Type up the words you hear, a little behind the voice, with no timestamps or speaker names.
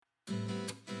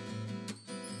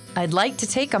I'd like to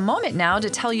take a moment now to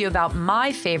tell you about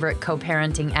my favorite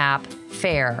co-parenting app,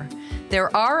 Fair.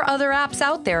 There are other apps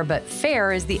out there, but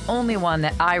Fair is the only one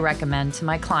that I recommend to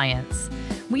my clients.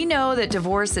 We know that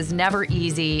divorce is never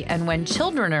easy, and when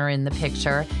children are in the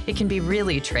picture, it can be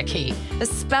really tricky,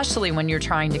 especially when you're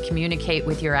trying to communicate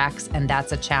with your ex, and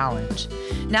that's a challenge.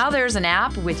 Now there's an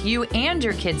app with you and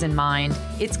your kids in mind.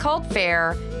 It's called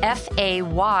Fair,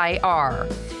 F-A-Y-R.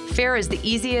 Fair is the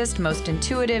easiest, most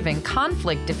intuitive, and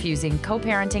conflict-diffusing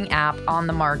co-parenting app on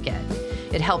the market.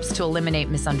 It helps to eliminate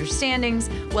misunderstandings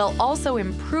while also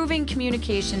improving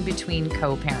communication between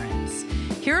co-parents.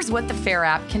 Here's what the Fair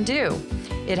app can do.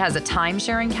 It has a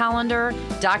time-sharing calendar,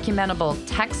 documentable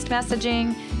text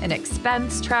messaging, an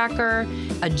expense tracker,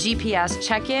 a GPS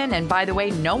check-in, and by the way,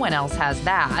 no one else has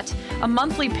that, a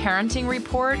monthly parenting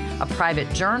report, a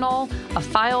private journal, a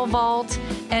file vault,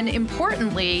 and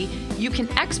importantly, you can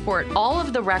export all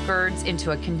of the records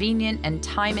into a convenient and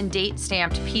time and date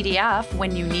stamped PDF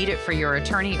when you need it for your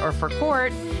attorney or for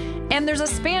court. And there's a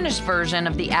Spanish version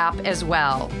of the app as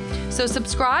well. So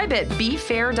subscribe at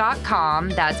befair.com,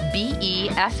 that's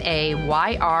BEFAYR.com,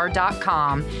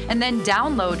 and then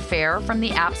download Fair from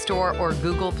the App Store or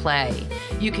Google Play.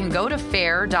 You can go to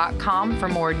fair.com for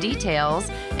more details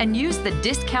and use the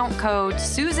discount code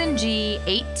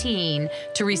SusanG18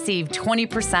 to receive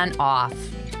 20% off.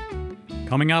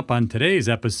 Coming up on today's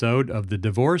episode of the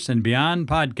Divorce and Beyond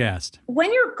podcast.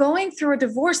 When you're going through a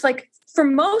divorce, like for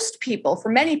most people, for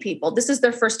many people, this is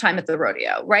their first time at the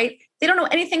rodeo, right? They don't know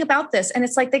anything about this. And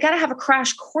it's like they got to have a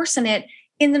crash course in it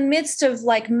in the midst of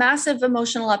like massive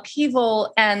emotional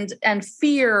upheaval and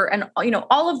fear and, you know,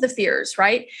 all of the fears,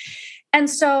 right? And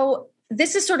so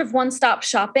this is sort of one-stop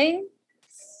shopping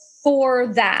for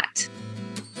that.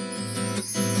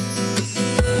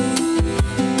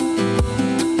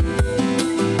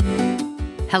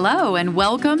 Hello, and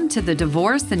welcome to the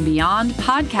Divorce and Beyond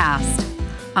podcast.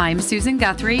 I'm Susan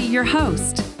Guthrie, your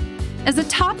host. As a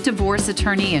top divorce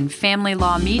attorney and family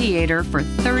law mediator for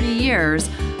 30 years,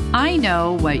 I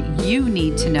know what you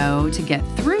need to know to get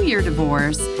through your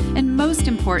divorce, and most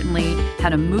importantly, how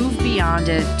to move beyond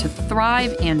it to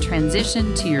thrive and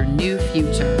transition to your new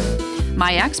future.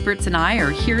 My experts and I are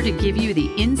here to give you the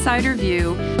insider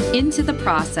view into the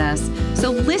process,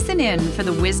 so listen in for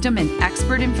the wisdom and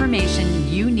expert information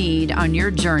you need on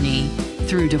your journey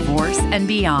through divorce and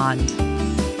beyond.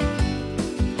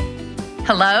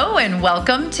 Hello, and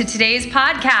welcome to today's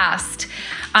podcast.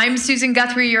 I'm Susan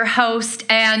Guthrie, your host,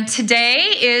 and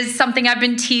today is something I've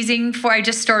been teasing for. I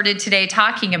just started today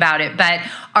talking about it, but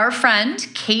our friend,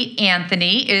 Kate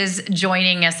Anthony, is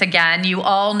joining us again. You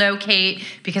all know Kate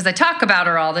because I talk about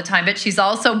her all the time, but she's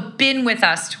also been with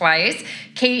us twice.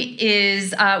 Kate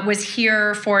was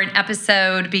here for an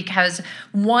episode because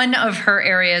one of her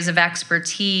areas of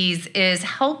expertise is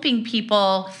helping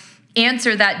people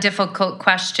answer that difficult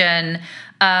question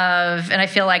of, and I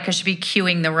feel like I should be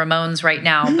cueing the Ramones right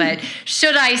now, but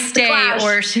should I stay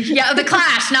the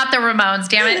Clash, not the Ramones,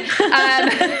 damn it.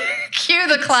 Cue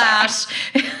the Clash.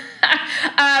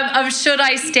 Of should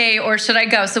I stay or should I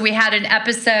go? So we had an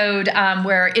episode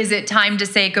where is it time to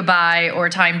say goodbye or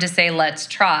time to say let's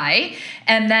try?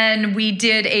 And then we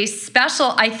did a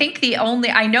special,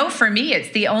 I know for me, it's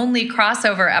the only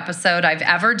crossover episode I've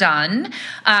ever done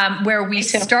where we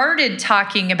started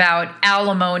talking about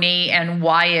alimony and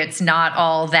why it's not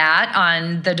all that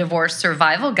on the Divorce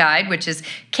Survival Guide, which is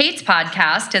Kate's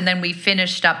podcast. And then we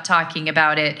finished up talking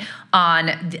about it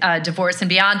on Divorce and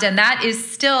Beyond. And that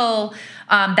is still,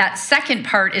 that second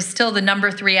part is still the number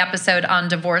 3 episode on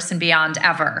Divorce and Beyond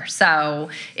ever. So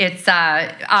it's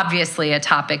obviously a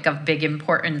topic of big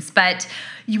importance. But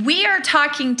we are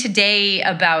talking today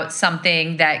about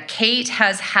something that Kate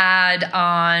has had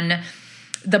on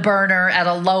the burner at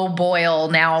a low boil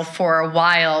now for a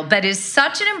while, but is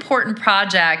such an important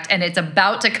project and it's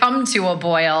about to come to a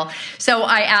boil. So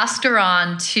I asked her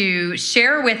on to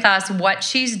share with us what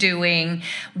she's doing,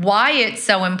 why it's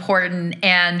so important,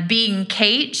 and being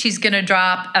Kate, she's going to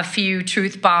drop a few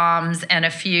truth bombs and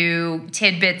a few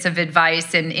tidbits of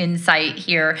advice and insight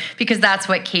here because that's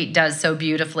what Kate does so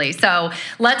beautifully. So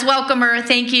let's welcome her.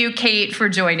 Thank you, Kate, for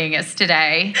joining us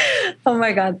today. Oh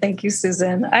my God. Thank you,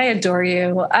 Susan. I adore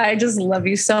you. I just love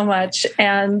you so much.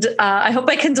 And I hope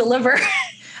I can deliver.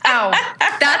 Oh,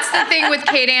 that's the thing with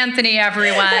Kate Anthony,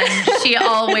 everyone. She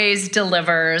always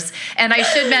delivers. And I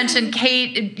should mention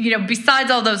Kate, besides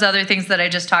all those other things that I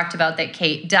just talked about that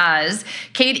Kate does,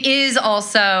 Kate is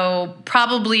also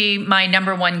probably my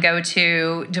number one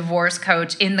go-to divorce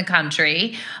coach in the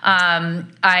country.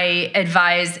 I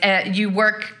advise, you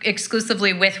work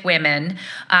exclusively with women.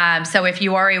 So if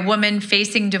you are a woman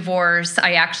facing divorce,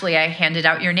 I handed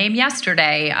out your name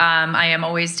yesterday. I am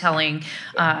always telling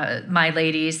my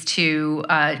ladies to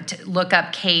look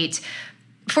up Kate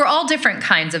for all different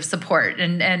kinds of support.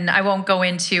 And I won't go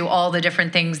into all the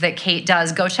different things that Kate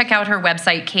does. Go check out her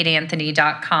website,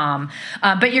 kateanthony.com.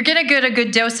 But you're going to get a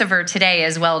good dose of her today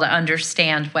as well to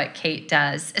understand what Kate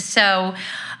does. So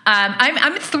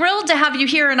I'm thrilled to have you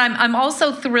here. And I'm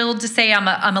also thrilled to say I'm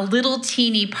a little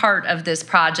teeny part of this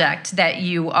project that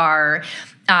you are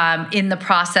in the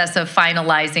process of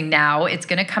finalizing now. It's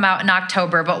going to come out in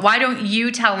October, but why don't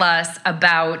you tell us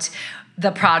about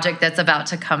the project that's about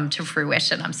to come to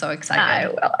fruition? I'm so excited. I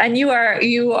will. And you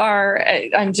are,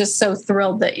 I'm just so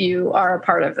thrilled that you are a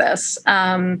part of this.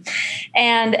 And,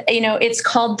 it's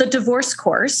called the Divorce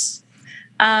Course.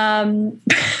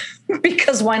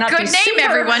 Because why not? Good name,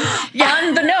 everyone. Yeah.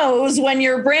 On the nose when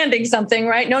you're branding something,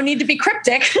 right? No need to be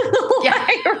cryptic.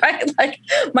 Right? Like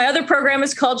my other program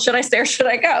is called Should I Stay or Should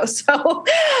I Go? So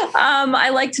I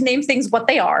like to name things what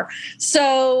they are.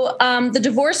 So the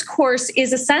Divorce Course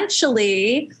is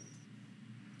essentially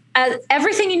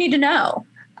everything you need to know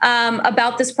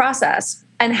about this process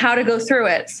and how to go through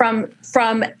it,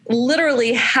 from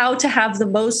literally how to have the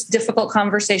most difficult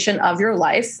conversation of your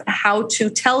life, how to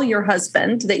tell your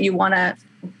husband that you want to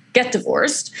get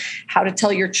divorced, how to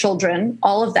tell your children,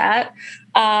 all of that.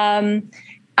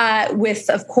 With,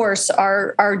 of course,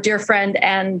 our dear friend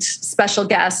and special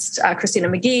guest, Christina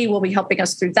McGee, will be helping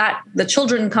us through that, the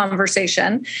children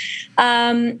conversation.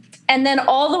 And then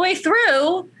all the way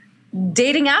through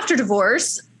dating after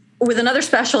divorce, with another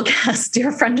special guest,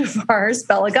 dear friend of ours,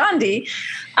 Bella Gandhi.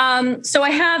 So I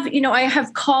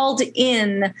have called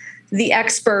in the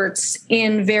experts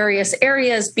in various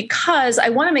areas because I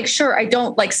want to make sure I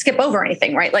don't skip over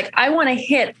anything, right? Like I want to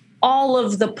hit all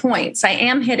of the points. I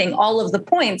am hitting all of the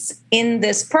points in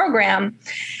this program.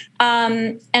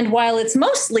 And while it's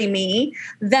mostly me,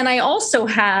 then I also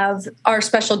have our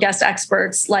special guest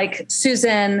experts like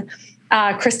Susan,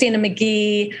 Christina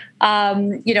McGee.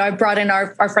 I brought in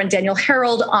our friend Daniel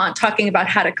Harold on talking about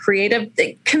how to create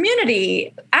a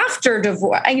community after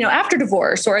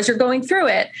divorce, or as you're going through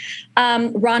it.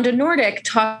 Rhonda Nordic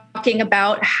talking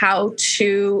about how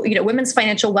to, women's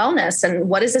financial wellness and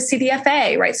what is a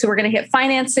CDFA, right? So we're going to hit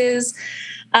finances,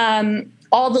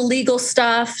 all the legal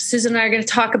stuff. Susan and I are going to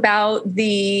talk about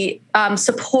the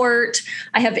support.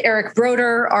 I have Eric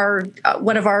Broder,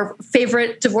 one of our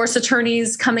favorite divorce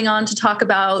attorneys, coming on to talk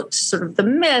about sort of the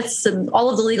myths and all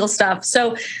of the legal stuff.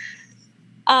 So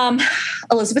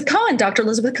Elizabeth Cohen, Dr.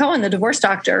 Elizabeth Cohen, the divorce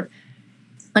doctor,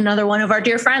 another one of our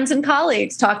dear friends and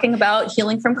colleagues, talking about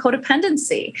healing from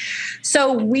codependency.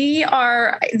 So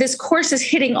this course is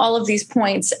hitting all of these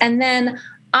points. And then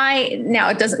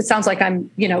it sounds like I'm,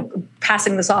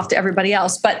 passing this off to everybody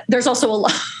else, but there's also a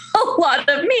lot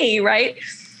of me, right?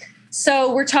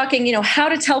 So we're talking, how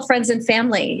to tell friends and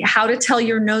family, how to tell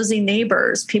your nosy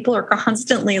neighbors. People are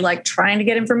constantly trying to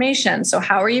get information. So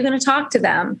how are you going to talk to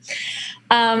them?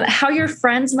 How your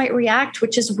friends might react,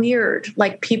 which is weird.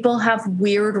 People have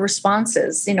weird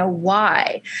responses.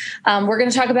 Why? We're going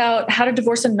to talk about how to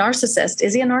divorce a narcissist.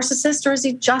 Is he a narcissist or is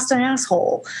he just an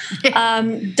asshole?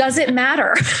 Does it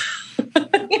matter?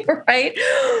 Right?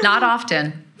 Not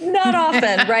often. Not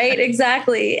often, right?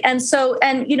 Exactly. And so,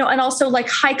 and also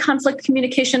high conflict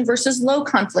communication versus low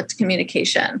conflict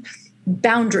communication.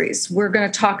 Boundaries. We're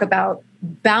going to talk about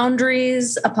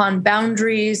boundaries upon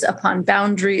boundaries upon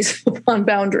boundaries upon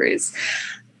boundaries.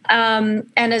 And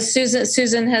as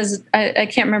Susan has, I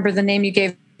can't remember the name you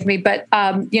gave me, but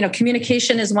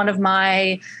communication is one of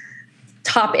my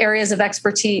top areas of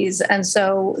expertise. And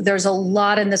so there's a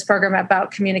lot in this program about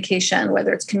communication,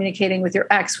 whether it's communicating with your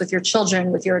ex, with your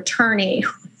children, with your attorney,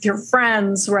 with your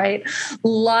friends, right?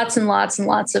 Lots and lots and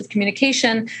lots of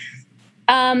communication.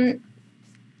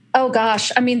 Oh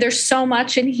gosh. There's so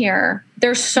much in here.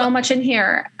 Yeah.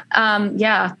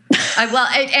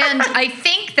 And I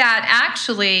think that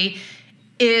actually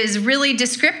is really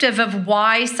descriptive of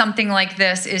why something like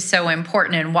this is so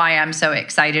important and why I'm so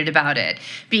excited about it.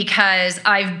 Because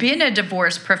I've been a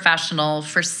divorce professional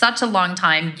for such a long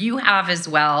time. You have as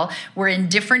well. We're in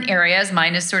different areas.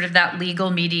 Mine is sort of that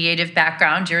legal mediative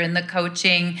background. You're in the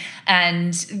coaching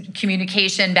and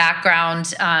communication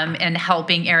background and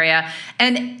helping area.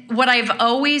 And what I've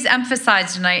always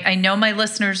emphasized, and I know my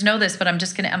listeners know this, but I'm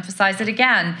just going to emphasize it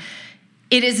again,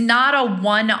 it is not a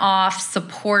one-off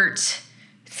support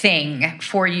thing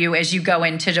for you as you go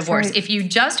into divorce. Right. If you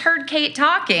just heard Kate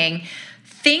talking,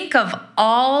 think of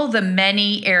all the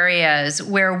many areas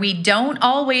where we don't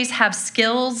always have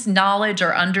skills, knowledge,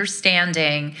 or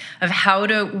understanding of how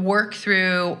to work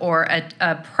through or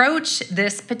approach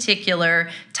this particular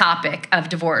topic of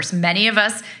divorce. Many of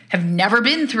us have never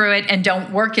been through it and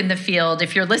don't work in the field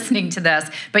if you're listening to this,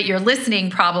 but you're listening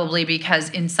probably because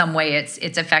in some way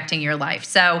it's affecting your life.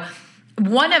 So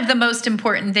one of the most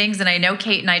important things, and I know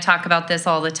Kate and I talk about this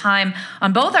all the time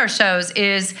on both our shows,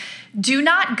 is do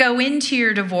not go into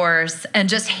your divorce and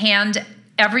just hand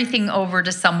everything over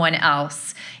to someone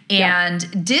else and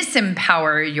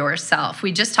disempower yourself.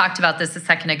 We just talked about this a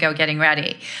second ago, getting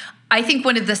ready. I think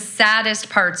one of the saddest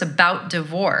parts about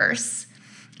divorce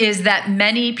is that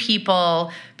many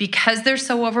people, because they're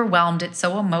so overwhelmed, it's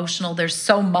so emotional, there's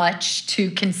so much to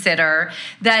consider,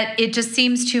 that it just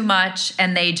seems too much,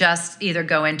 and they just either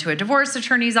go into a divorce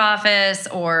attorney's office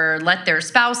or let their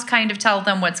spouse kind of tell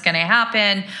them what's going to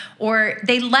happen, or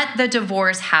they let the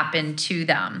divorce happen to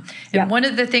them. And one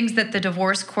of the things that the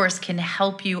divorce course can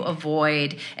help you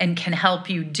avoid and can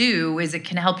help you do is it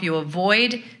can help you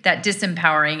avoid that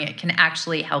disempowering. It can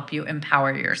actually help you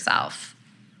empower yourself.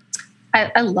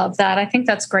 I love that. I think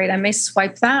that's great. I may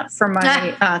swipe that for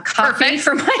my copy,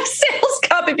 for my sales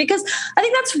copy, because I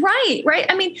think that's right?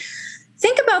 I mean,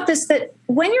 think about this, that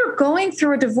when you're going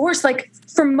through a divorce, like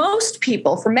for most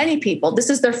people, for many people, this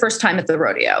is their first time at the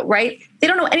rodeo, right? They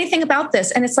don't know anything about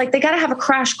this. And it's like they got to have a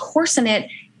crash course in it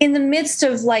in the midst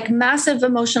of like massive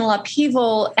emotional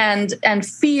upheaval and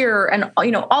fear and,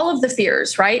 you know, all of the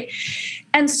fears, right?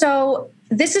 And so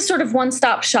this is sort of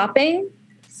one-stop shopping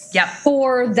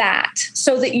for that,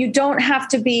 so that you don't have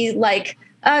to be like,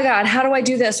 oh God, how do I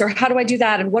do this? Or how do I do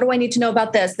that? And what do I need to know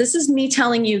about this? This is me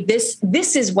telling you this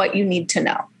is what you need to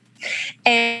know.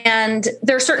 And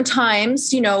there are certain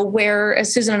times, you know, where,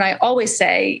 as Susan and I always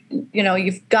say, you know,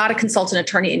 you've got to consult an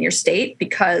attorney in your state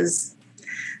because,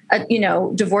 you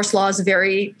know, divorce laws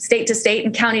vary state to state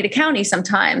and county to county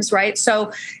sometimes, right?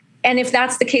 So, and if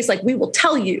that's the case, like we will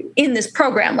tell you in this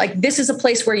program, like this is a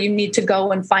place where you need to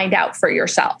go and find out for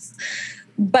yourself.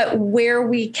 But where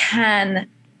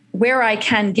I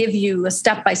can give you a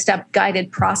step-by-step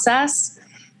guided process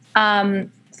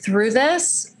through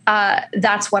this,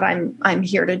 that's what I'm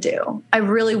here to do. I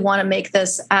really want to make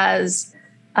this as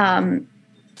not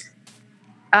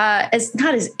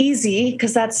as easy,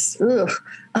 because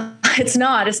it's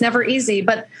never easy,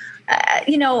 but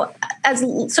you know, as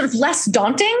sort of less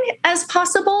daunting as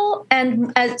possible,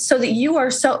 and so that you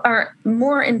are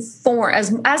more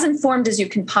informed, as informed as you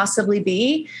can possibly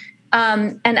be,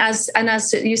 and as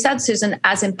you said, Susan,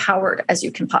 as empowered as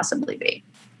you can possibly be.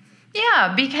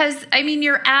 Yeah, because I mean,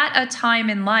 you're at a time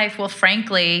in life. Well,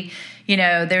 frankly, you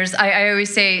know, I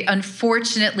always say,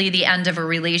 unfortunately, the end of a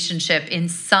relationship in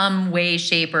some way,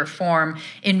 shape, or form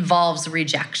involves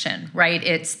rejection, right?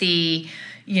 It's the,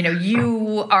 you know,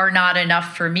 you are not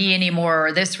enough for me anymore,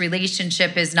 or this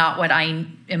relationship is not what I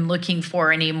am looking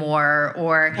for anymore,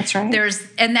 or that's right.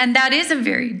 And that is a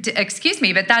very,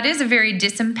 but that is a very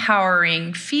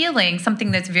disempowering feeling,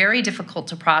 something that's very difficult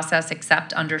to process,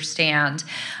 accept, understand.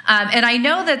 And I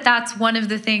know that that's one of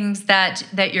the things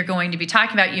that you're going to be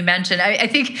talking about. You mentioned, I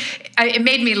think it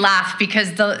made me laugh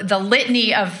because the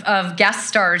litany of guest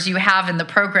stars you have in the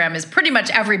program is pretty much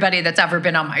everybody that's ever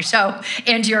been on my show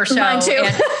and your show. Mine too.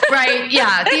 Right.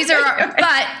 Yeah. These are,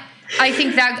 but I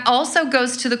think that also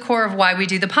goes to the core of why we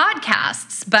do the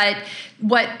podcasts. But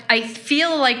what I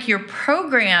feel like your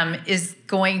program is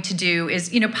going to do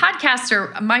is, you know,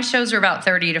 my shows are about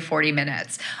 30 to 40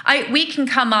 minutes. We can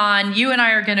come on, you and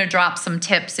I are going to drop some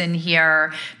tips in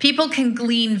here. People can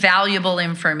glean valuable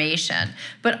information.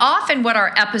 But often what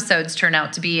our episodes turn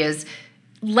out to be is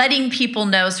letting people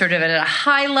know sort of at a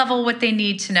high level what they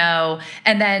need to know,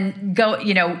 and then go,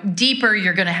 you know, deeper,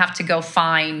 you're going to have to go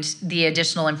find the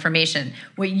additional information.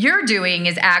 What you're doing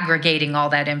is aggregating all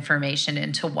that information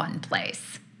into one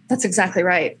place. That's exactly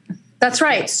right. That's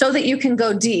right. So that you can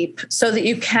go deep, so that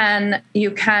you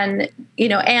can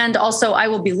and also I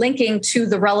will be linking to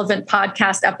the relevant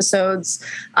podcast episodes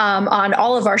on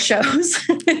all of our shows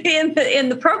in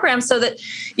the program, so that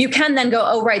you can then go,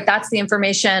 oh, right, that's the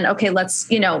information. Okay, let's,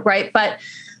 right. But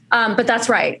that's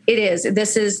right. It is.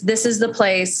 This is the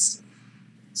place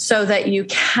so that you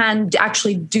can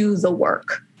actually do the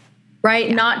work, right?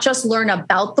 Yeah. Not just learn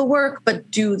about the work, but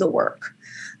do the work.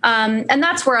 And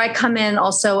that's where I come in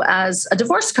also as a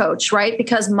divorce coach, right?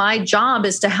 Because my job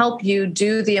is to help you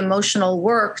do the emotional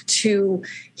work to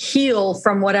heal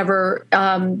from whatever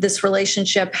this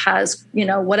relationship has,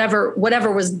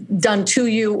 whatever was done to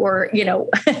you or,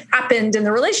 happened in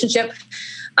the relationship.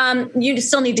 You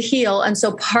still need to heal. And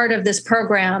so part of this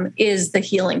program is the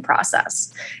healing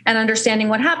process and understanding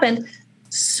what happened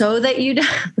so that you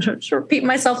don't repeat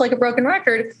myself like a broken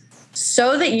record,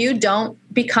 so that you don't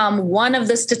become one of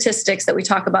the statistics that we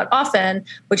talk about often,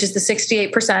 which is the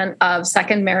 68% of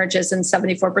second marriages and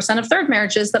 74% of third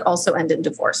marriages that also end in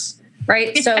divorce,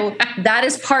 right? So that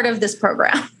is part of this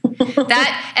program.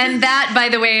 That, by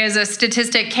the way, is a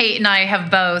statistic Kate and I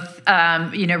have both,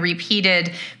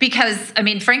 repeated because,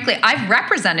 frankly, I've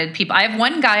represented people. I have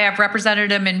one guy, I've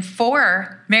represented him in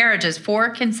 4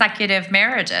 consecutive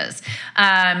marriages.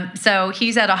 So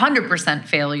he's at 100%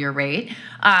 failure rate.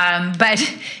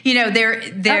 But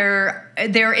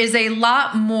there is a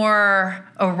lot more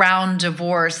around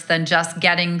divorce than just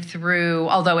getting through,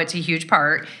 although it's a huge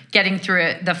part, getting through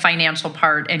it, the financial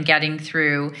part, and getting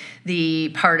through the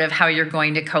part of how you're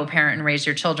going to co-parent and raise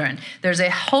your children. There's a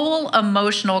whole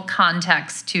emotional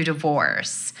context to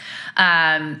divorce.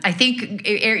 I think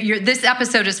this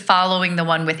episode is following the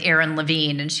one with Erin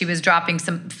Levine, and she was dropping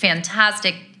some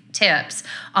fantastic tips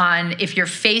on if you're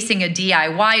facing a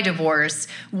DIY divorce,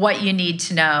 what you need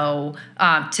to know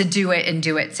to do it and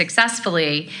do it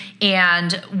successfully.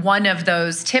 And one of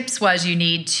those tips was you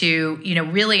need to,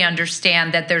 really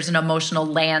understand that there's an emotional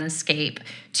landscape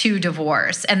to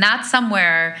divorce. And that's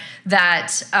somewhere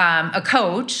that a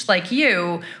coach like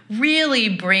you really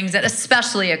brings it,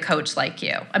 especially a coach like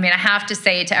you. I have to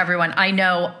say to everyone, I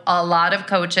know a lot of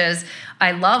coaches.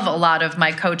 I love a lot of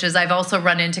my coaches. I've also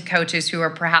run into coaches who are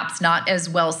perhaps not as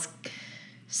well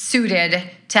suited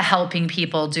to helping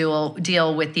people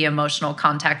deal with the emotional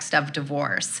context of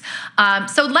divorce.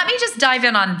 So let me just dive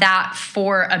in on that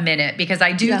for a minute, because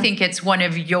I do think it's one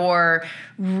of your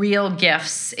real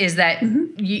gifts is that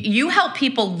you help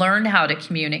people learn how to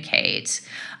communicate.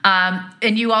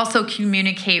 And you also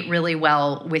communicate really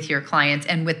well with your clients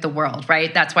and with the world,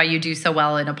 right? That's why you do so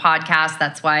well in a podcast.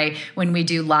 That's why when we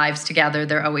do lives together,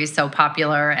 they're always so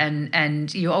popular,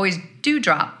 and you always do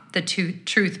drop the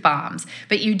truth bombs,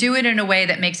 but you do it in a way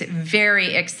that makes it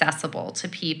very accessible to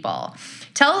people.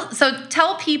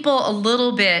 Tell people a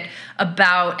little bit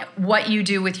about what you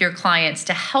do with your clients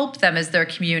to help them as they're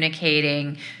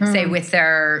communicating, say, with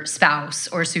their spouse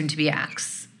or soon-to-be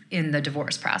ex in the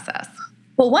divorce process.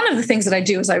 Well, one of the things that I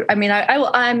do is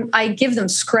I give them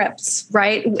scripts,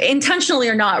 right? Intentionally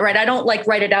or not, right? I don't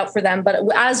write it out for them, but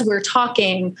as we're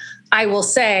talking, I will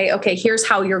say, okay, here's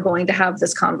how you're going to have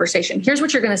this conversation. Here's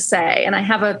what you're going to say. And I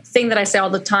have a thing that I say all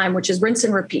the time, which is rinse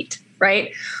and repeat,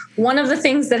 right? One of the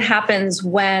things that happens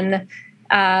when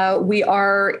we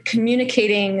are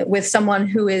communicating with someone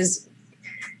who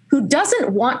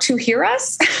doesn't want to hear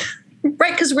us,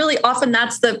 right? Because really often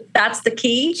that's the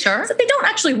key. Sure. So they don't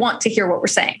actually want to hear what we're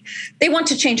saying. They want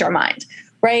to change our mind,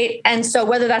 right? And so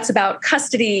whether that's about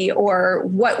custody or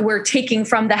what we're taking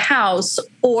from the house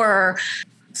or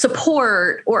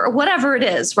support or whatever it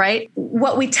is, right?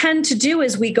 What we tend to do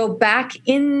is we go back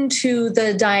into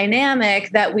the dynamic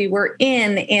that we were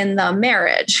in the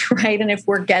marriage, right? And if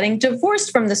we're getting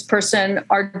divorced from this person,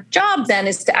 our job then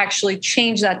is to actually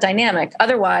change that dynamic.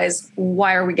 Otherwise,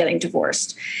 why are we getting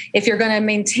divorced? If you're going to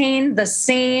maintain the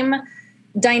same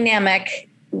dynamic,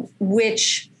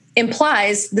 which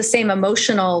implies the same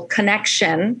emotional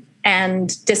connection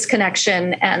and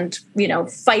disconnection and,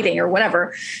 fighting or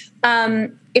whatever,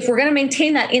 if we're going to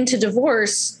maintain that into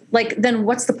divorce, then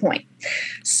what's the point?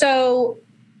 So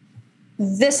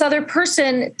this other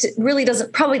person really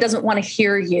probably doesn't want to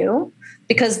hear you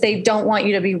because they don't want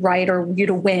you to be right or you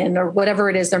to win or whatever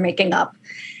it is they're making up.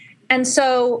 And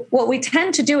so what we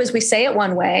tend to do is we say it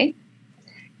one way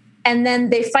and then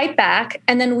they fight back.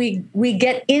 And then we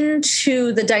get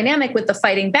into the dynamic with the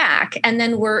fighting back. And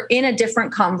then we're in a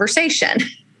different conversation,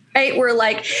 right?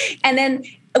 And then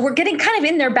we're getting kind of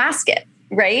in their basket.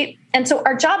 Right. And so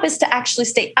our job is to actually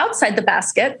stay outside the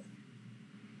basket.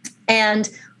 And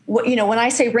when I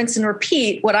say rinse and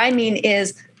repeat, what I mean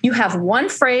is you have one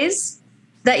phrase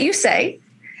that you say.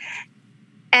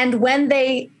 And when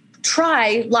they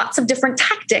try lots of different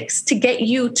tactics to get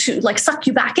you to like suck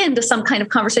you back into some kind of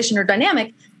conversation or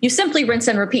dynamic. You simply rinse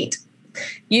and repeat.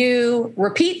 You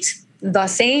repeat the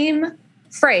same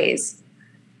phrase,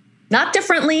 not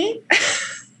differently.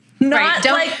 Not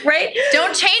right.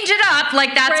 Don't change it up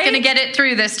like that's going to get it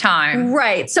through this time.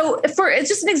 Right. So for it's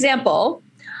just an example,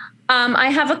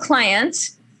 I have a client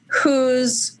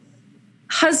whose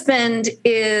husband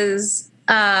is,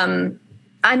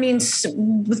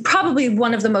 probably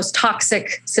one of the most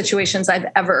toxic situations I've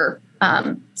ever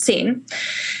seen.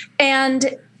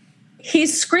 And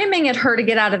he's screaming at her to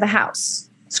get out of the house,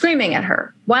 screaming at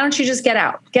her. Why don't you just get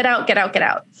out? Get out, get out, get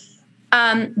out.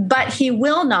 But he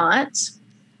will not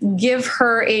give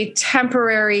her a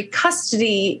temporary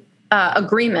custody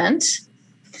agreement.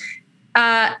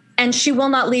 And she will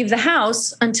not leave the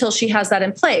house until she has that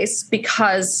in place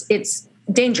because it's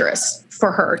dangerous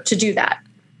for her to do that.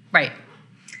 Right.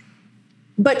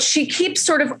 But she keeps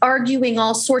sort of arguing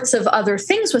all sorts of other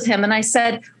things with him. And I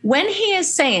said, when he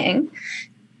is saying,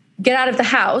 get out of the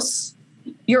house,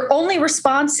 your only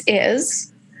response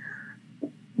is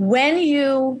when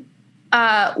your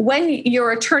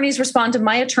attorneys respond to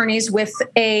my attorneys with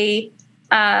a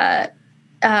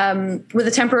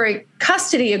temporary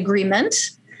custody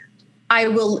agreement, I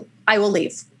will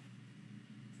leave.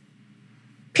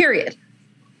 Period.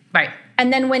 Right.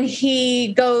 And then when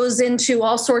he goes into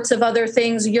all sorts of other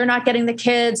things, you're not getting the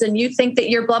kids and you think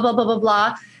that you're blah, blah, blah, blah,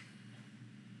 blah.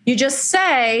 You just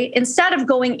say, instead of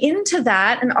going into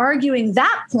that and arguing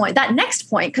that point, that next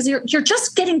point, because you're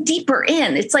just getting deeper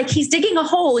in. It's like he's digging a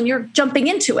hole and you're jumping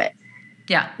into it.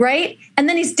 Yeah. Right. And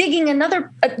then he's digging a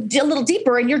little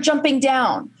deeper and you're jumping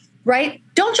down. Right.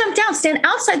 Don't jump down. Stand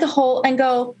outside the hole and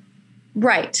go,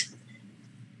 right.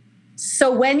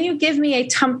 So when you give me a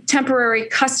temporary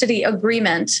custody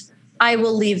agreement, I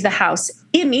will leave the house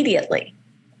immediately.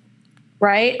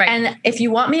 Right. And if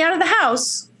you want me out of the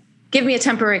house, give me a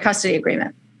temporary custody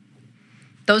agreement.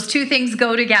 Those two things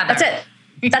go together. That's it.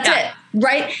 That's it.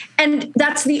 Right. And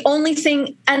that's the only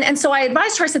thing. And so I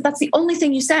advised her, I said, that's the only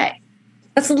thing you say.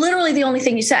 That's literally the only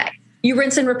thing you say. You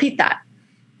rinse and repeat that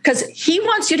because he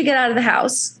wants you to get out of the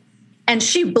house. And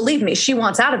she, believe me, she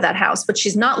wants out of that house, but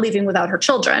she's not leaving without her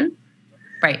children.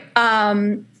 Right.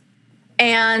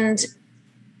 And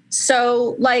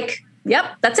so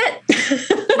yep, that's it.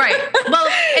 Right. Well,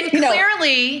 and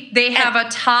clearly they have a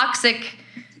toxic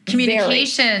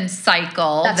communication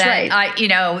cycle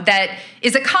that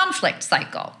is a conflict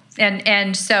cycle.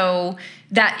 And so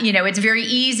that, it's very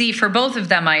easy for both of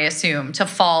them, I assume, to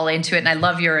fall into it. And I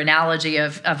love your analogy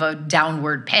of a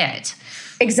downward pit.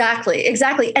 Exactly.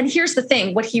 And here's the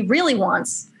thing. What he really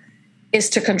wants is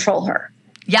to control her.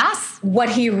 Yes. What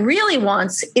he really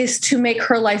wants is to make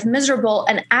her life miserable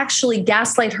and actually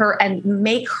gaslight her and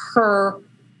make her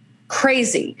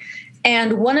crazy.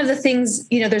 And one of the things,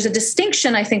 there's a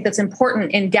distinction I think that's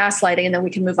important in gaslighting, and then we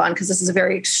can move on because this is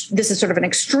sort of an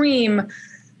extreme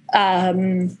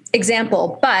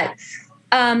example. But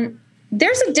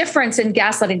there's a difference in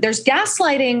gaslighting. There's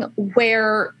gaslighting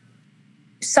where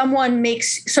someone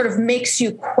makes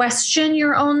you question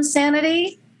your own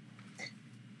sanity.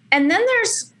 And then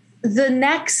there's the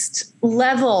next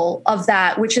level of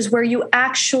that, which is where you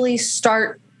actually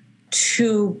start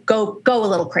to go a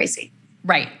little crazy.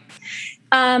 Right.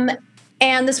 And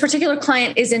this particular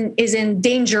client is in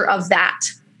danger of that.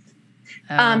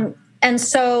 And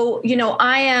so,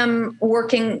 I am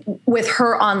working with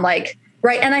her on right.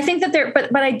 And I think that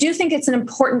but I do think it's an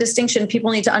important distinction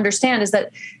people need to understand is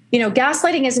that,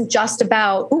 gaslighting isn't just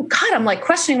about, oh God, I'm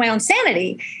questioning my own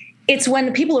sanity. It's when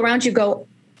the people around you go,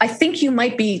 I think you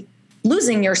might be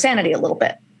losing your sanity a little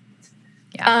bit.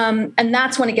 Yeah. And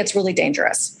that's when it gets really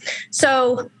dangerous.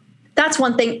 So that's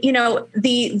one thing,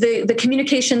 the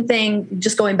communication thing,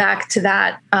 just going back to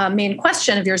that main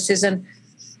question of yours, Susan,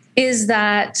 is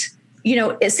that,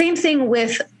 same thing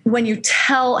with when you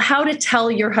how to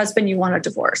tell your husband you want a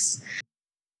divorce.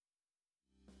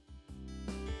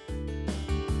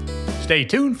 Stay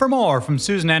tuned for more from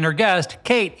Susan and her guest,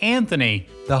 Kate Anthony,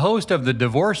 the host of the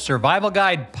Divorce Survival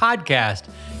Guide podcast,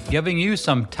 giving you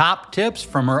some top tips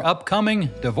from her upcoming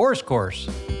divorce course.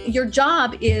 Your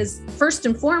job is, first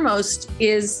and foremost,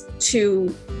 is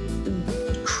to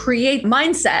create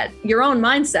your own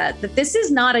mindset, that this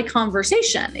is not a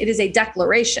conversation. It is a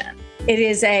declaration. It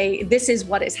is this is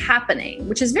what is happening,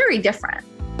 which is very different.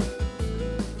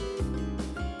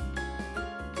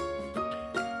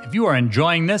 If you are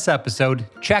enjoying this episode,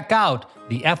 check out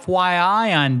the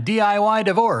FYI on DIY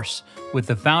Divorce with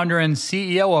the founder and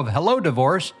CEO of Hello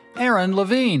Divorce, Erin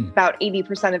Levine. About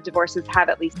 80% of divorces have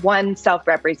at least one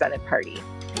self-represented party.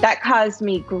 That caused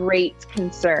me great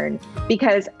concern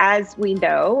because, as we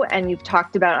know, and you've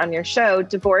talked about on your show,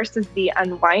 divorce is the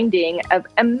unwinding of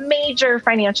a major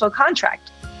financial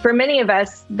contract. For many of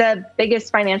us, the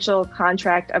biggest financial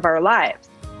contract of our lives.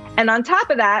 And on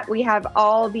top of that, we have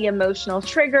all the emotional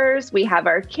triggers. We have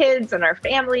our kids and our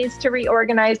families to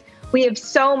reorganize. We have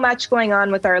so much going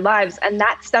on with our lives, and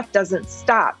that stuff doesn't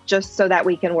stop just so that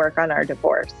we can work on our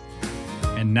divorce.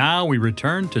 And now we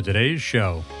return to today's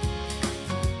show.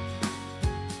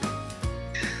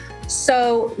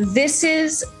 So this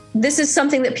is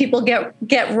something that people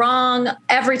get wrong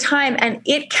every time, and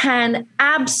it can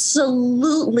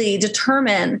absolutely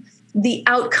determine the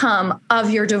outcome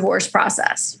of your divorce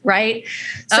process, right?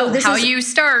 So how you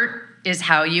start is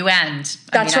how you end.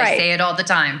 That's right. I say it all the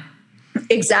time.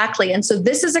 Exactly. And so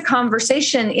this is a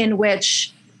conversation in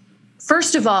which,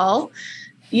 first of all,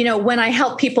 when I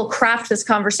help people craft this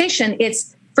conversation,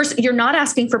 it's first, you're not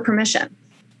asking for permission.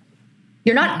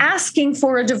 You're not asking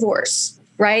for a divorce,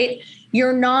 right?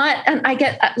 You're not, and I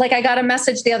got a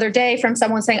message the other day from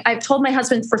someone saying, I've told my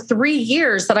husband for 3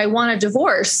 years that I want a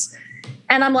divorce.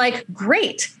 And I'm like,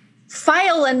 great,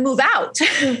 file and move out.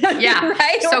 Yeah.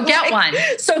 Right? So get one.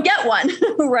 So get one,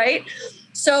 right?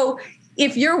 So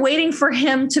if you're waiting for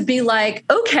him to be like,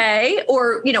 okay,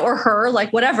 or her,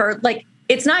 like whatever, like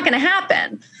it's not going to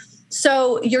happen.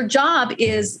 So your job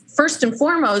is, first and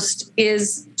foremost,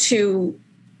 is to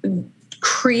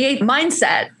create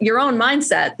your own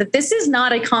mindset that this is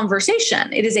not a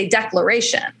conversation. It is a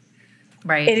declaration.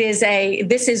 Right. It is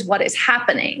this is what is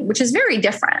happening, which is very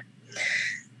different.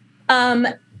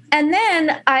 And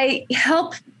then I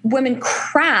help women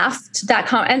craft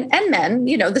that and men,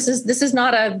 this is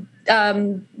not a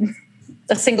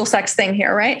single sex thing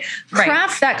here, right?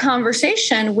 Craft that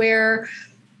conversation where,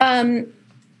 again,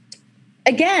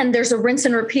 there's a rinse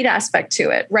and repeat aspect to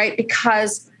it, right?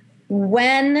 Because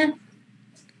when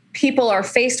people are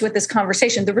faced with this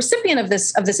conversation, the recipient of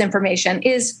this information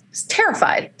is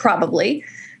terrified, probably.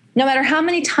 No matter how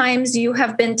many times you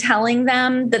have been telling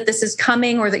them that this is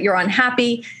coming or that you're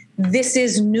unhappy, this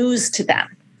is news to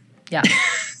them. Yeah.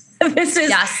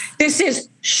 This is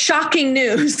shocking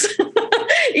news.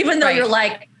 Even though you're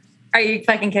like, are you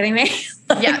fucking kidding me?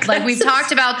 Like we've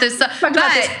talked about this, but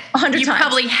 100 you times.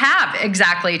 Probably have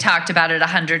exactly talked about it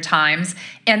 100 times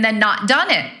and then not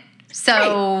done it.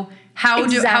 So how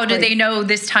do they know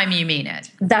this time you mean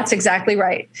it? That's exactly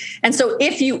right. And so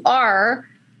if you are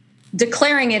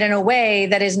declaring it in a way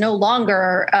that is no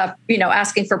longer,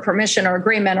 asking for permission or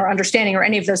agreement or understanding or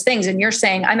any of those things, and you're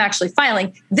saying, I'm actually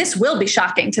filing, this will be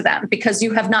shocking to them because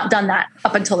you have not done that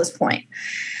up until this point.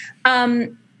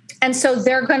 And so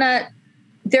they're going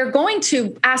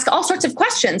to ask all sorts of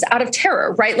questions out of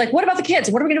terror, right? Like, what about the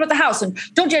kids? What are we going to do about the house? And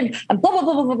don't you, and blah, blah,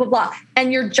 blah, blah, blah, blah, blah.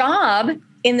 And your job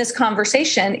in this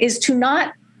conversation is to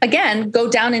not, again, go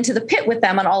down into the pit with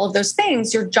them on all of those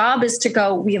things. Your job is to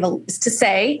is to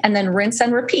say, and then rinse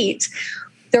and repeat.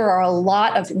 There are a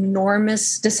lot of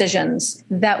enormous decisions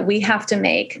that we have to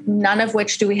make, none of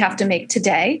which do we have to make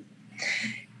today.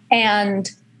 And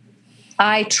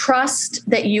I trust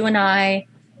that you and I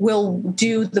will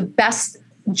do the best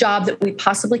job that we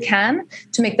possibly can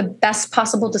to make the best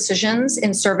possible decisions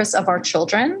in service of our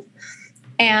children.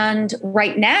 And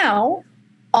right now,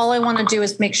 all I want to do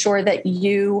is make sure that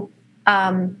you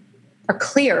are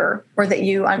clear, or that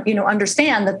you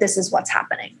understand that this is what's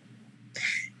happening.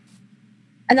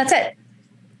 And that's it.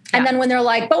 Yeah. And then when they're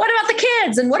like, but what about the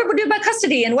kids? And what do we do about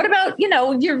custody? And what about,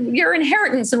 your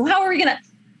inheritance? And how are we going to?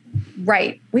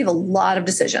 Right. We have a lot of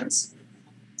decisions.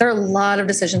 There are a lot of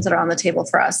decisions that are on the table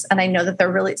for us. And I know that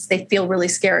they feel really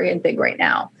scary and big right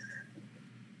now.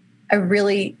 I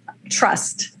really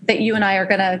trust that you and I are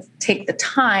going to take the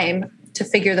time to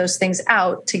figure those things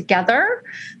out together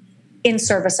in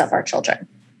service of our children.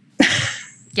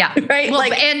 Yeah. Right.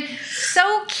 Well, and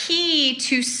so key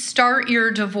to start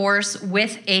your divorce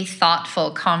with a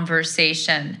thoughtful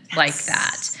conversation like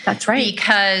that. That's right.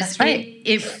 Because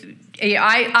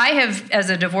I have, as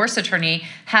a divorce attorney,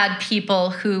 had people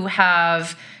who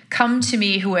have come to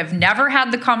me who have never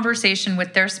had the conversation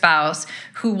with their spouse,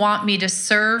 who want me to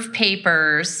serve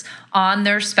papers on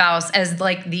their spouse as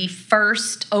like the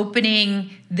first opening.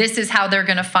 This is how they're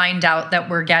going to find out that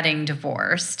we're getting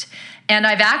divorced. And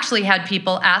I've actually had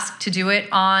people ask to do it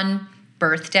on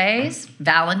birthdays,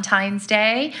 Valentine's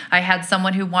Day. I had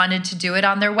someone who wanted to do it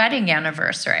on their wedding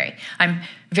anniversary. I'm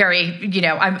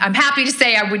I'm happy to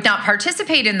say I would not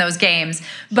participate in those games,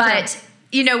 but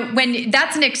when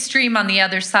that's an extreme on the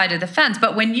other side of the fence.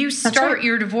 But when you start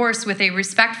your divorce with a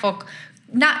respectful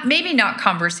maybe not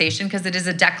conversation, because it is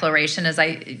a declaration,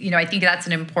 I think that's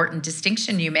an important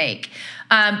distinction you make.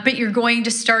 But you're going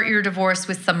to start your divorce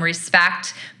with some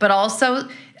respect, but also,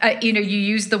 you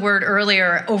used the word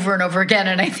earlier over and over again,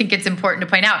 and I think it's important to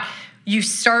point out, you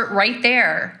start right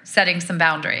there setting some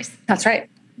boundaries. That's right.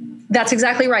 That's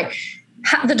exactly right.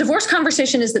 The divorce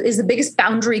conversation is the biggest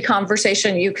boundary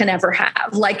conversation you can ever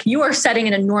have. Like, you are setting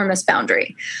an enormous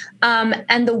boundary.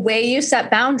 And the way you set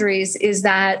boundaries is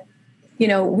that,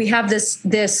 we have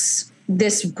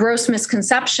this gross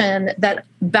misconception that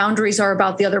boundaries are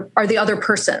about the other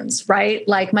person's, right?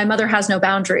 Like, my mother has no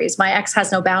boundaries. My ex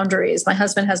has no boundaries. My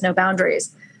husband has no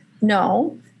boundaries.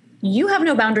 No, you have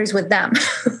no boundaries with them,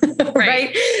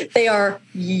 right? They are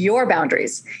your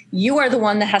boundaries. You are the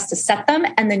one that has to set them.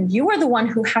 And then you are the one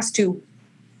who has to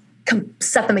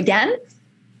set them again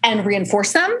and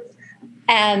reinforce them.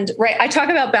 And I talk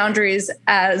about boundaries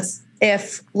as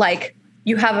if, like,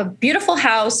 you have a beautiful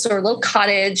house or a little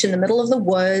cottage in the middle of the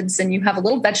woods, and you have a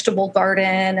little vegetable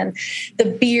garden, and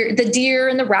the deer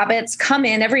and the rabbits come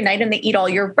in every night and they eat all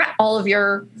of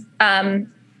your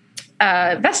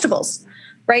vegetables,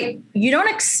 right? You don't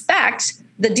expect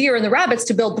the deer and the rabbits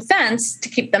to build the fence to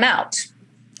keep them out,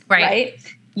 right?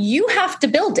 You have to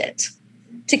build it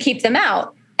to keep them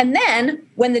out. And then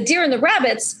when the deer and the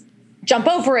rabbits jump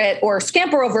over it or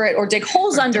scamper over it or dig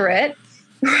holes under it,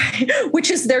 right,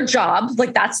 which is their job,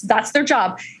 like that's their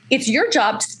job. It's your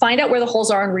job to find out where the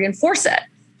holes are and reinforce it,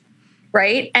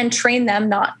 right? And train them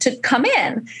not to come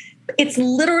in. It's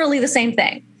literally the same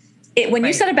thing. When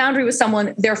you set a boundary with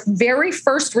someone, their very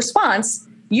first response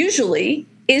usually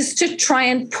is to try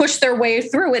and push their way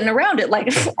through it and around it.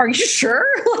 Like, are you sure?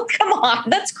 Like, come on,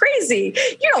 that's crazy.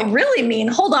 You don't really mean,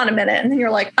 hold on a minute. And then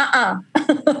you're like,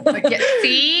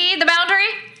 See the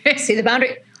boundary? See the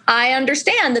boundary. I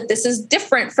understand that this is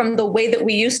different from the way that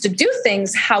we used to do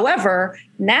things. However,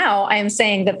 now I am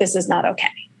saying that this is not okay.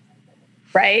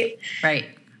 Right? Right.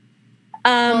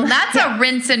 Well, that's a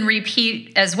rinse and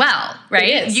repeat as well,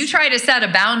 right? You try to set a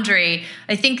boundary.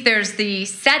 I think there's the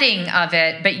setting of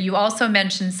it, but you also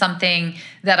mentioned something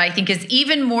that I think is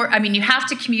even more, you have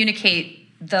to communicate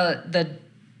the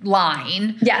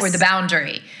line or the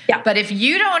boundary. Yeah. But if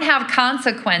you don't have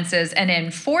consequences and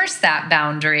enforce that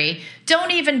boundary, don't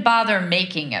even bother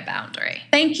making a boundary.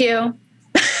 Thank you.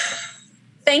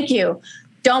 Thank you.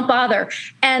 Don't bother.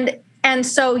 And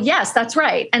so, yes, that's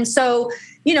right. And so,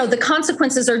 the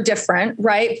consequences are different,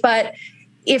 right? But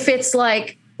if it's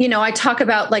like, I talk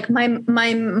about like my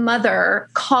mother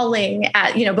calling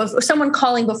at, someone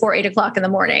calling before 8:00 in the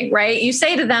morning, right? You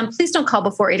say to them, please don't call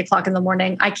before 8:00 in the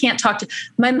morning. I can't talk to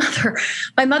my mother.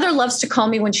 My mother loves to call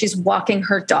me when she's walking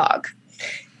her dog.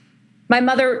 My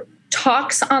mother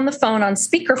talks on the phone on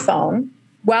speakerphone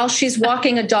while she's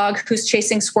walking a dog who's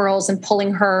chasing squirrels and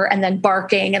pulling her and then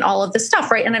barking and all of this stuff,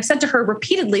 right? And I've said to her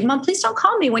repeatedly, Mom, please don't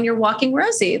call me when you're walking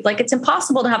Rosie. Like, it's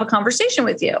impossible to have a conversation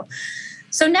with you.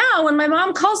 So now when my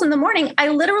mom calls in the morning, I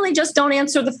literally just don't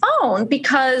answer the phone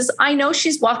because I know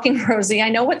she's walking Rosie. I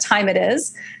know what time it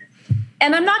is,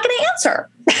 and I'm not going to answer.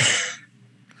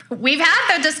 We've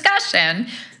had the discussion.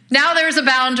 Now there's a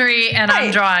boundary and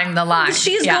I'm drawing the line.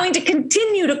 She's going to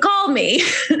continue to call me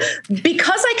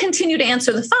because I continue to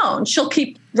answer the phone. She'll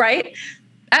keep, right?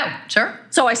 Oh, sure.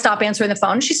 So I stop answering the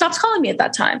phone. She stops calling me at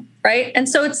that time. Right. And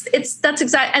so that's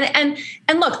exact.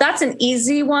 And look, that's an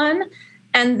easy one.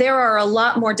 And there are a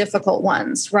lot more difficult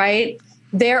ones, right?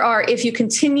 There are, if you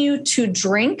continue to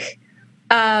drink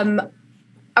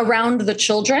around the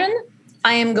children,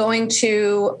 I am going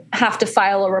to have to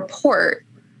file a report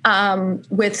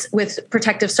with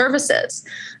protective services.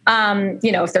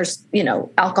 If there's,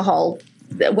 alcohol,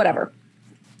 whatever.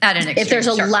 At an extreme, if there's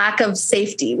a lack of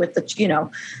safety with the,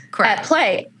 Correct. At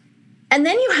play. And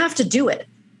then you have to do it.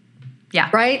 Yeah.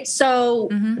 Right. So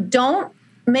don't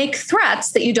make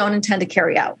threats that you don't intend to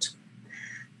carry out.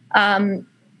 And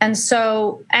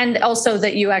also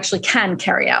that you actually can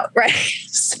carry out. Right.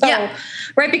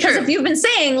 Right. Because if you've been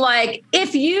saying like,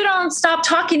 if you don't stop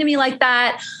talking to me like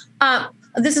that,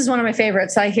 this is one of my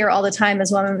favorites I hear all the time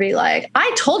is women be like,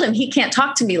 I told him he can't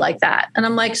talk to me like that. And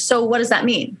I'm like, so what does that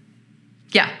mean?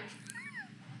 Yeah.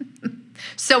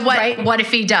 So what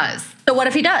if he does? So what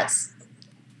if he does?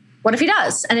 What if he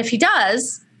does? And if he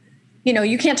does,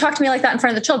 you can't talk to me like that in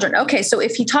front of the children. Okay. So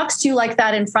if he talks to you like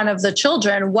that in front of the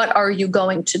children, what are you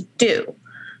going to do?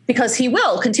 Because he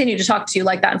will continue to talk to you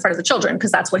like that in front of the children,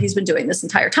 because that's what he's been doing this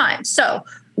entire time. So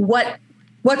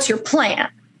what's your plan?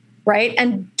 Right.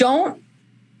 And don't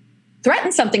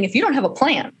threaten something if you don't have a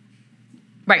plan.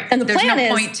 Right. And there's no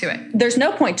point to it. There's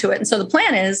no point to it. And so the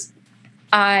plan is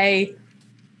I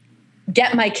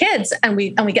get my kids and we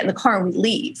get in the car and we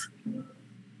leave.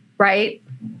 right?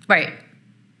 Right.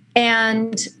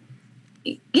 And,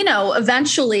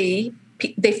 eventually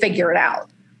they figure it out.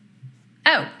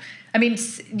 Oh, I mean,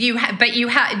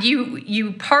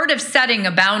 you part of setting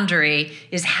a boundary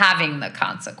is having the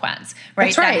consequence, right?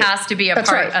 That's right. That has to be a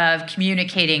part of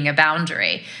communicating a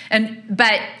boundary.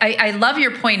 But I love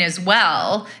your point as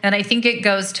well. And I think it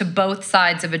goes to both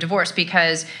sides of a divorce,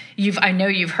 because I know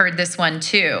you've heard this one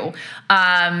too.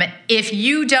 If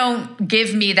you don't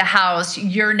give me the house,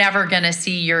 you're never going to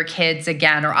see your kids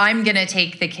again, or I'm going to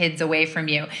take the kids away from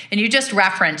you. And you just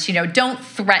reference, don't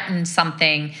threaten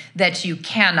something that you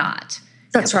cannot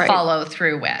follow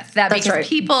through with. Because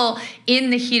people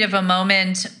in the heat of a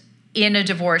moment in a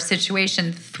divorce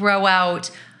situation throw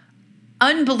out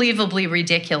unbelievably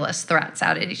ridiculous threats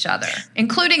out at each other,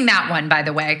 including that one, by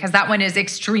the way, because that one is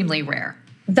extremely rare.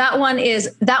 That one is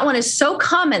so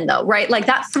common though, right? Like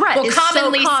that threat is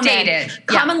commonly so common, stated.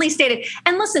 Commonly stated.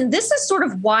 And listen, this is sort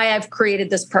of why I've created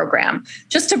this program,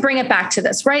 just to bring it back to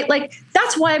this, right? Like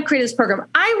that's why I've created this program.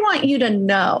 I want you to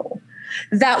know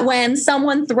that when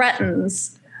someone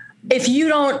threatens, if you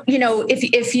don't,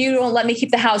 if you don't let me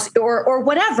keep the house or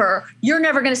whatever, you're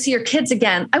never going to see your kids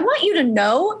again. I want you to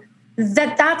know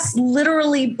that that's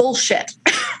literally bullshit.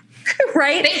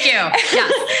 Right? Thank you.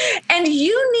 Yes. And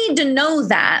you need to know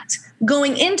that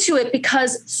going into it,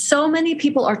 because so many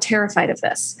people are terrified of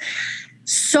this.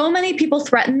 So many people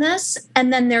threaten this.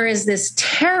 And then there is this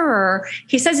terror.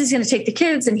 He says he's going to take the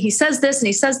kids, and he says this and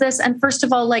he says this. And first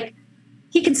of all, like,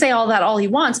 he can say all that all he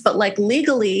wants, but like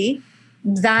legally,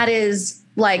 that is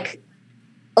like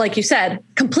you said,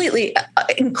 completely,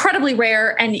 incredibly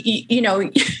rare. And you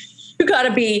got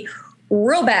to be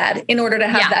real bad in order to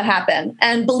have that happen.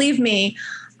 And believe me,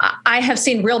 I have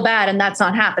seen real bad, and that's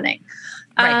not happening.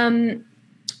 Right.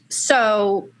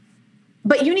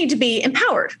 But you need to be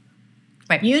empowered.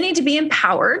 Right. You need to be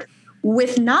empowered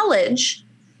with knowledge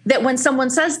that when someone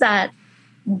says that,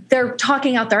 they're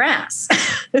talking out their ass,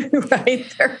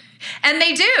 right? And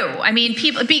they do. I mean,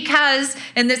 people, because,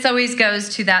 and this always goes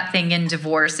to that thing in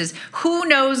divorce, is who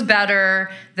knows better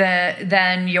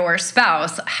than your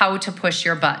spouse how to push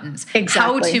your buttons,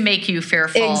 how to make you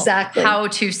fearful, how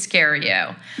to scare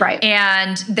you. Right.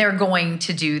 And they're going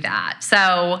to do that.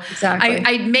 So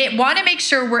I want to make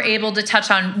sure we're able to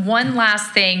touch on one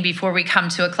last thing before we come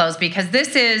to a close, because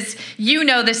this is,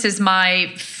 this is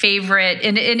my favorite,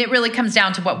 and it really comes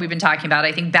down to what we've been talking about.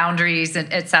 I think boundaries,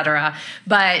 et cetera.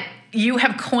 But you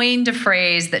have coined a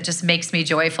phrase that just makes me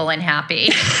joyful and happy.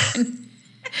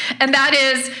 And that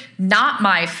is not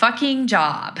my fucking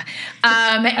job.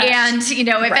 And,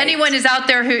 if anyone is out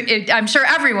there I'm sure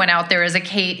everyone out there is a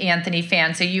Kate Anthony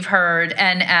fan. So you've heard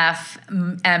NFMJ,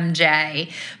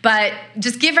 but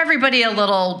just give everybody a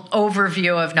little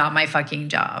overview of not my fucking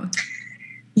job.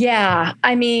 Yeah.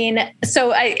 I mean,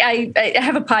 so I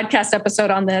have a podcast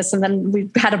episode on this, and then we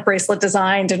had a bracelet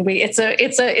designed, and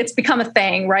it's become a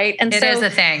thing. Right. And it is a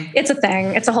thing. It's a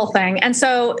thing. It's a whole thing. And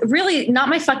so really not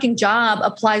my fucking job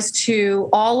applies to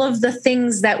all of the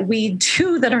things that we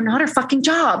do that are not our fucking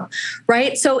job.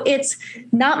 Right. So it's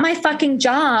not my fucking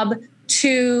job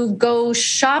to go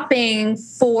shopping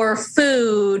for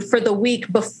food for the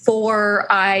week before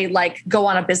I go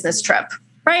on a business trip.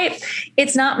 Right?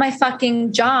 It's not my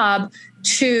fucking job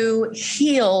to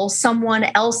heal someone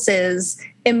else's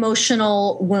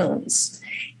emotional wounds.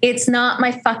 It's not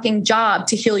my fucking job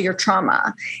to heal your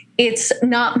trauma. It's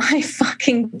not my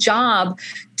fucking job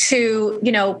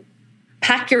to,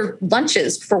 pack your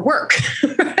lunches for work.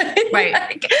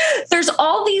 Right. There's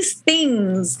all these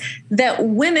things that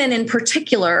women in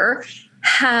particular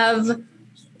have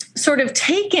sort of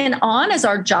taken on as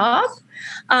our job.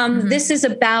 This is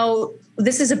about,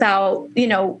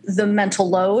 the mental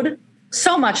load.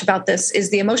 So much about this is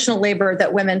the emotional labor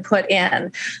that women put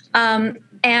in.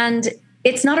 And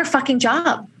it's not our fucking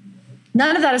job.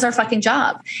 None of that is our fucking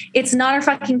job. It's not our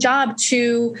fucking job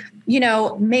to,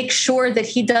 make sure that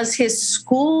he does his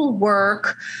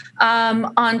schoolwork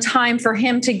on time for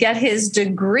him to get his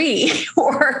degree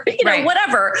or,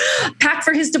 whatever, pack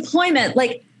for his deployment.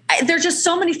 There's just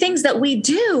so many things that we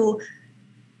do.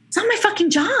 It's not my fucking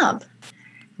job.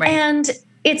 Right. And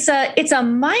it's a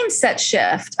mindset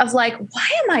shift of why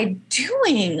am I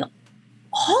doing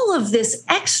all of this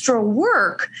extra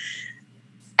work?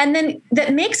 And then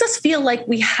that makes us feel like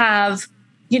we have,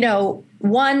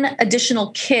 one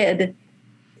additional kid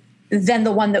than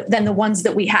the ones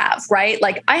that we have, right?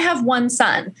 Like I have one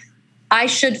son. I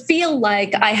should feel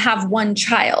like I have one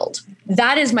child.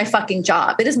 That is my fucking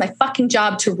job. It is my fucking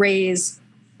job to raise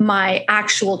my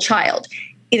actual child.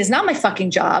 It is not my fucking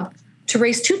job to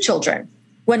raise two children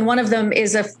when one of them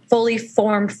is a fully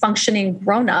formed, functioning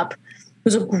grown-up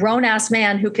who's a grown-ass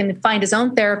man who can find his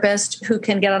own therapist, who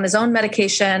can get on his own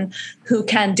medication, who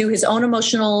can do his own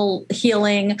emotional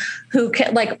healing, who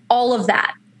can like all of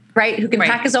that, right? Who can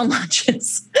pack his own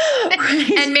lunches.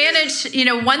 Right? And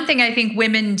manage, one thing I think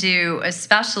women do,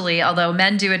 especially, although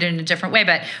men do it in a different way,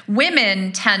 but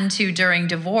women tend to, during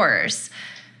divorce,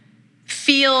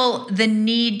 feel the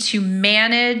need to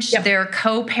manage their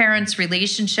co-parents'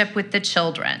 relationship with the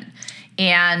children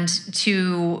and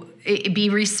to be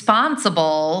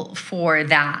responsible for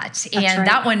that.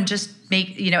 That one just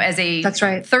as a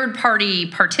third-party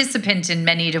participant in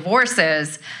many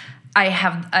divorces,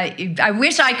 I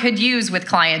wish I could use with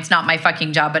clients, not my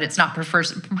fucking job, but it's not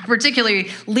particularly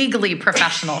legally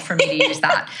professional for me to use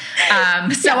that.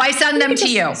 So I send them to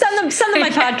you. Send them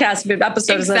my podcast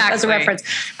episode as a reference.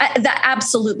 That's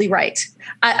absolutely right.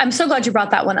 I'm so glad you brought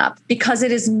that one up, because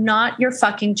it is not your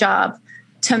fucking job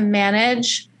to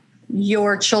manage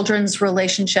your children's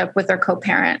relationship with their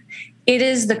co-parent. It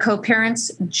is the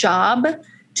co-parent's job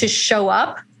to show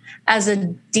up as a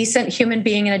decent human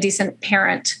being and a decent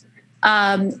parent,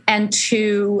 and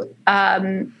to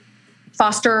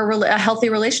foster a healthy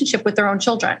relationship with their own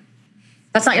children.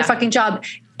 That's not your fucking job.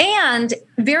 And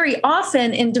very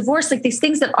often in divorce, like these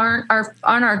things that aren't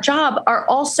our job are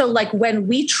also like when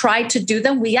we try to do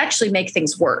them, we actually make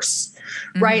things worse,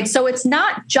 right? So it's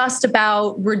not just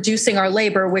about reducing our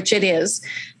labor, which it is.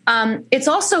 It's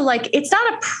also like it's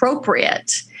not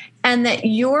appropriate, and that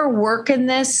your work in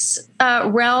this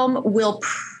realm will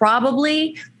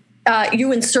probably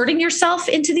you inserting yourself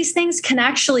into these things can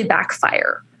actually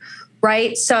backfire,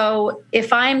 right? So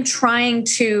if I'm trying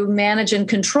to manage and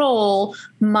control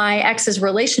my ex's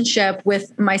relationship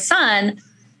with my son,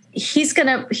 he's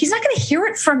not gonna hear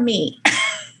it from me.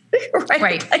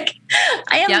 Right? Like,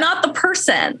 I am not the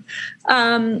person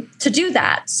to do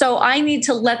that. So I need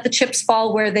to let the chips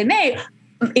fall where they may.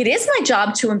 It is my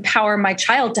job to empower my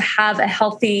child to have a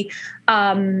healthy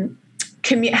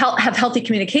have healthy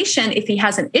communication. If he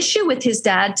has an issue with his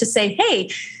dad, to say, hey,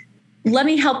 let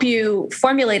me help you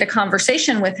formulate a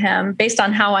conversation with him based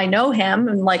on how I know him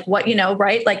and like what,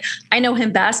 right? Like I know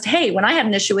him best. Hey, when I had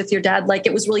an issue with your dad, like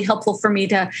it was really helpful for me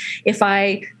if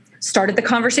I started the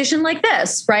conversation like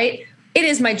this, right? It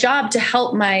is my job to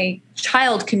help my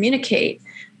child communicate.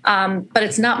 But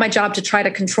it's not my job to try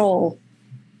to control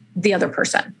the other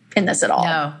person in this at all.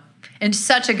 No. And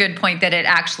such a good point that it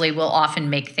actually will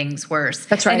often make things worse.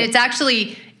 That's right. And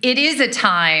it is a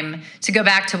time, to go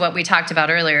back to what we talked about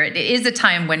earlier, it is a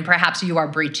time when perhaps you are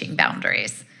breaching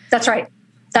boundaries. That's right.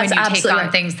 That's when you absolutely take on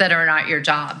right. things that are not your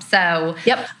job. So,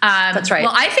 that's right.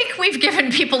 Well, I think we've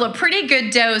given people a pretty good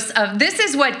dose of this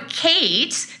is what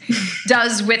Kate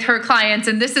does with her clients,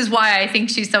 and this is why I think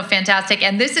she's so fantastic.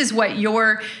 And this is what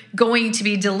you're going to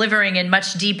be delivering in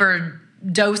much deeper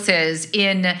doses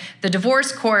in the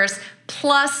divorce course,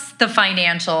 plus the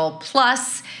financial,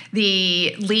 plus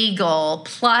the legal,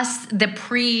 plus the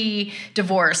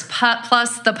pre-divorce,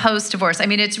 plus the post-divorce. I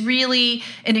mean, it's really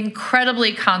an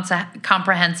incredibly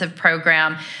comprehensive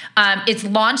program. It's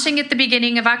launching at the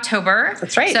beginning of October.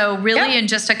 That's right. So really in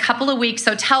just a couple of weeks.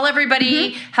 So tell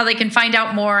everybody how they can find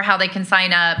out more, how they can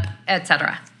sign up,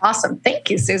 etc. Awesome. Thank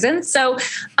you, Susan. So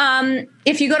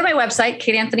if you go to my website,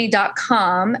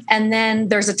 kateanthony.com, and then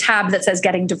there's a tab that says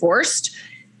Getting Divorced,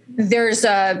 there's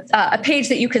a page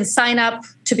that you can sign up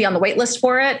to be on the wait list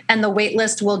for it. And the wait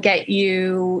list will get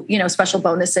you, special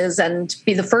bonuses and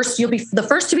you'll be the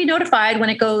first to be notified when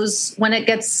it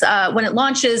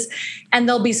launches, and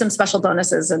there'll be some special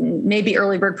bonuses and maybe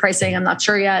early bird pricing. I'm not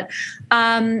sure yet.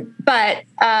 But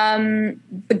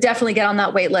definitely get on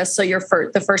that wait list. So you're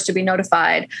the first to be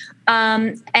notified.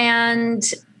 And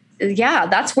yeah,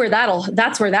 that's where that'll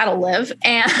live.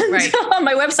 And on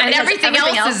my website, and everything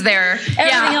else is there.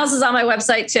 Everything else is on my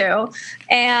website too.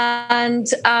 And,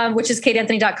 which is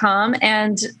kateanthony.com.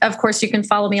 And of course you can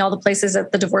follow me all the places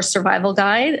at the Divorce Survival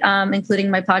Guide, including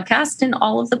my podcast in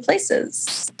all of the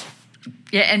places.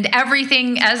 Yeah, and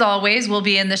everything, as always, will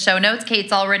be in the show notes.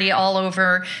 Kate's already all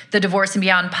over the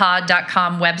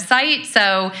divorceandbeyondpod.com website,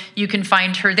 so you can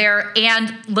find her there.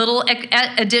 And little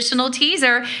additional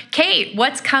teaser, Kate,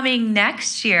 what's coming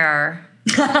next year?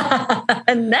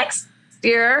 Next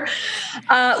year?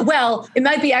 Well, it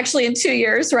might be actually in 2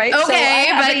 years, right? Okay, so I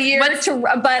have but a year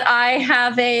but I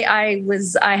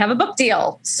have a book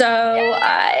deal. So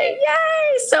yay!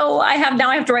 So I have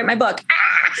to write my book.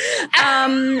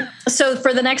 So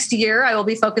for the next year, I will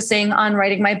be focusing on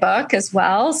writing my book as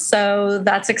well. So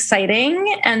that's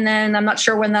exciting. And then I'm not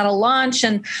sure when that'll launch,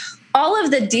 and all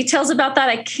of the details about that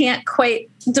I can't quite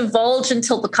divulge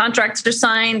until the contracts are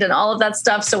signed and all of that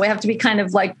stuff. So we have to be kind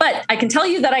of like, but I can tell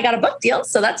you that I got a book deal.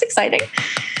 So that's exciting.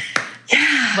 Yeah.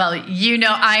 Well,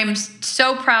 I'm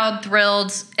so proud,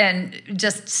 thrilled, and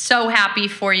just so happy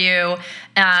for you.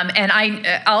 And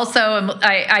I also,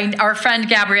 our friend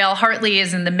Gabrielle Hartley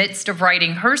is in the midst of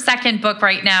writing her second book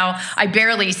right now. I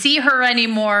barely see her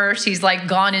anymore. She's like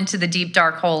gone into the deep,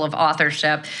 dark hole of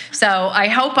authorship. So I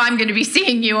hope I'm going to be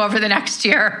seeing you over the next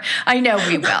year. I know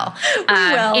we will.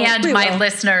 And my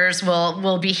listeners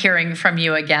will be hearing from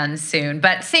you again soon.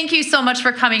 But thank you so much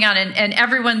for coming on, and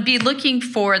everyone be looking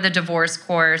for the divorce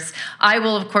course. I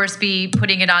will, of course, be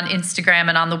putting it on Instagram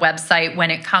and on the website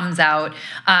when it comes out.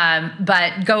 But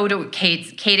go to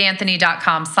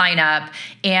kateanthony.com, sign up,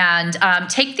 and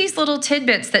take these little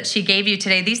tidbits that she gave you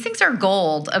today. These things are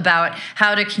gold about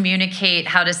how to communicate,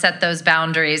 how to set those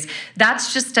boundaries.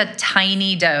 That's just a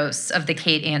tiny dose of the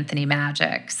Kate Anthony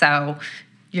magic. So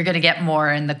you're going to get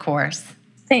more in the course.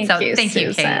 Thank you,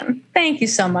 Susan. Kate. Thank you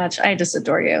so much. I just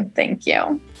adore you. Thank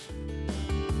you.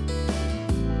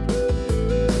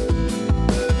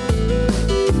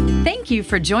 Thank you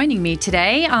for joining me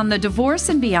today on the Divorce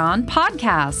and Beyond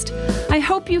podcast. I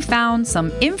hope you found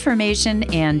some information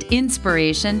and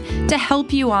inspiration to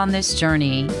help you on this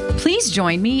journey. Please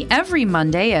join me every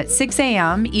Monday at 6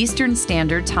 a.m. Eastern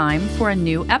Standard Time for a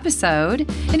new episode.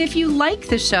 And if you like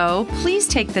the show, please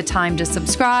take the time to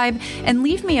subscribe and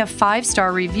leave me a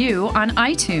 5-star review on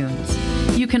iTunes.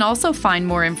 You can also find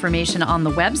more information on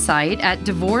the website at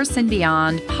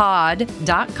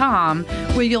divorceandbeyondpod.com,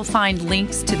 where you'll find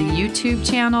links to the YouTube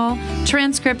channel,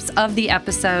 transcripts of the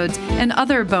episodes, and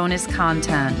other bonus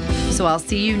content. So I'll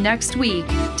see you next week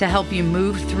to help you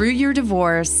move through your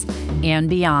divorce and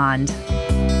beyond.